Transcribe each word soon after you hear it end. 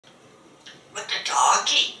With the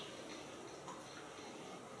doggy.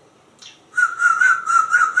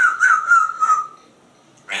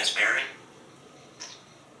 Raspberry.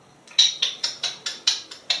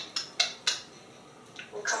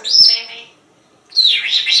 Will come to see me.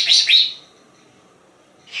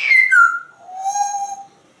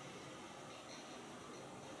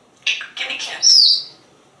 Give me a kiss.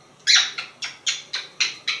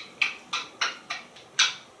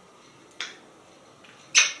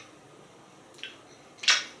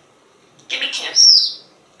 Give me a kiss.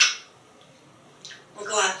 We'll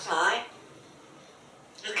go outside.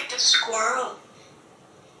 Look at the squirrel.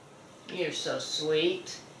 You're so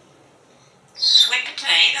sweet. Sweet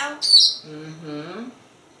potatoes. Mm-hmm.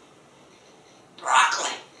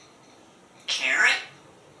 Broccoli. Carrot.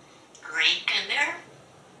 Green in there.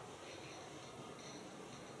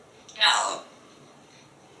 No.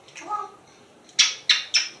 Come on.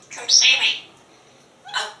 Come see me.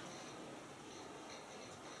 Oh.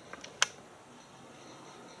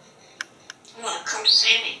 Come on, come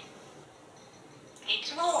see me. Need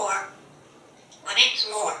some more. I need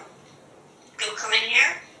some more. Go come in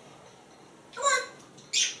here. Come on.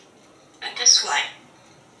 And this way.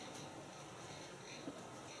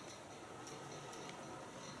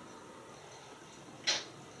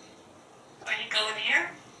 Are you going here?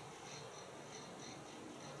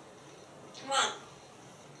 Come on.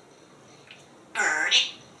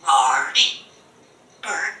 Birdie, Marty,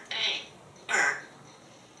 birthday, bird.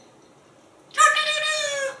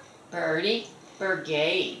 Do-do-do-do. Birdie,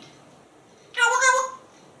 brigade. Do-do-do.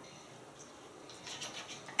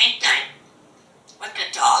 Ain't that with the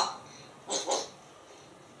dog?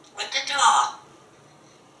 With the dog.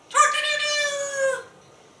 Do-do-do-do.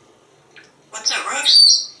 What's a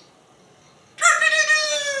roost?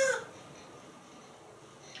 Do-do-do-do.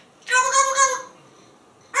 Do-do-do-do.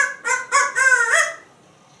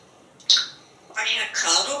 Are you a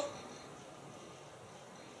cuddle?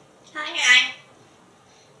 Hi.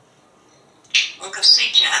 We'll go see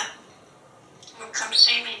Jen. We'll come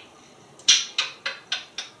see me.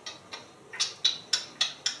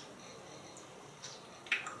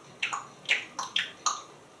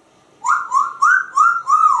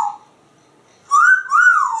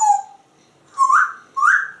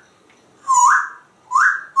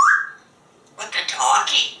 With the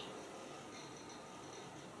doggy.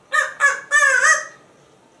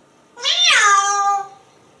 Meow.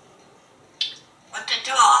 With the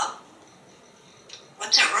dog.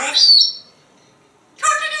 What's a roost?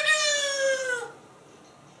 Do-do-do-do.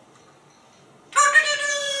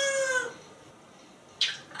 Do-do-do-do.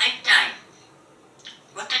 Ain't they?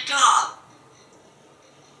 With the dog.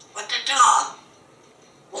 With the dog.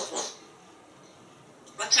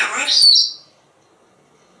 What's a roost?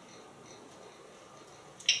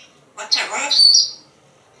 What's a roost?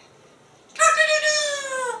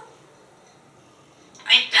 Do-do-do-do.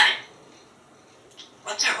 Ain't they?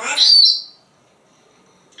 What's a roost?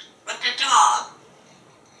 With the dog.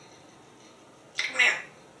 Come here.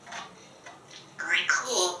 Very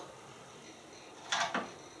cool.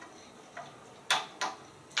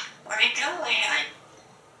 Where are you going?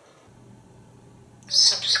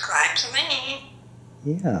 Subscribe to me.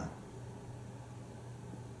 Yeah.